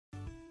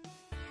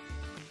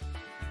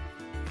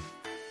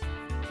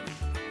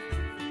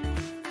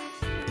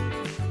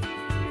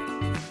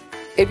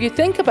if you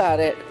think about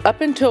it, up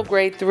until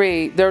grade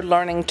 3, they're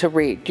learning to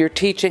read. You're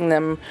teaching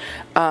them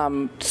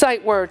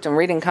sight words and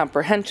reading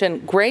comprehension.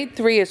 Grade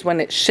 3 is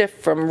when it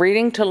shifts from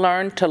reading to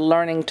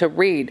learning to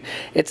read.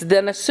 It's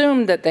then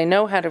assumed that they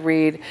know how to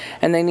read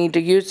and they need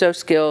to use those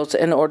skills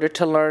in order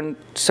to learn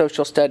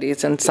social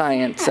studies and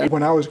science.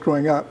 When I was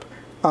growing up,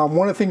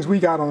 one of the things we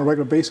got on a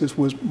regular basis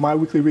was My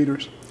Weekly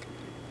Readers.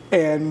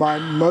 And my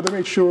mother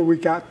made sure we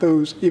got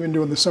those even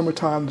during the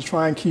summertime to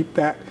try and keep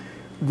that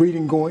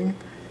reading going.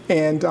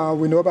 And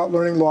we know about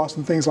learning loss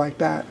and things like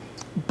that.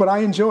 But I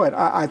enjoy it.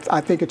 I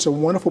think it's a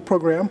wonderful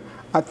program.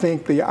 I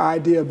think the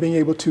idea of being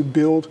able to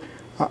build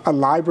a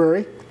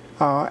library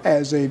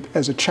as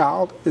a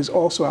child is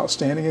also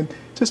outstanding. And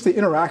just the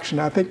interaction.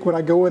 I think when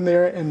I go in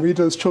there and read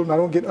those children, I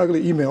don't get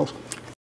ugly emails.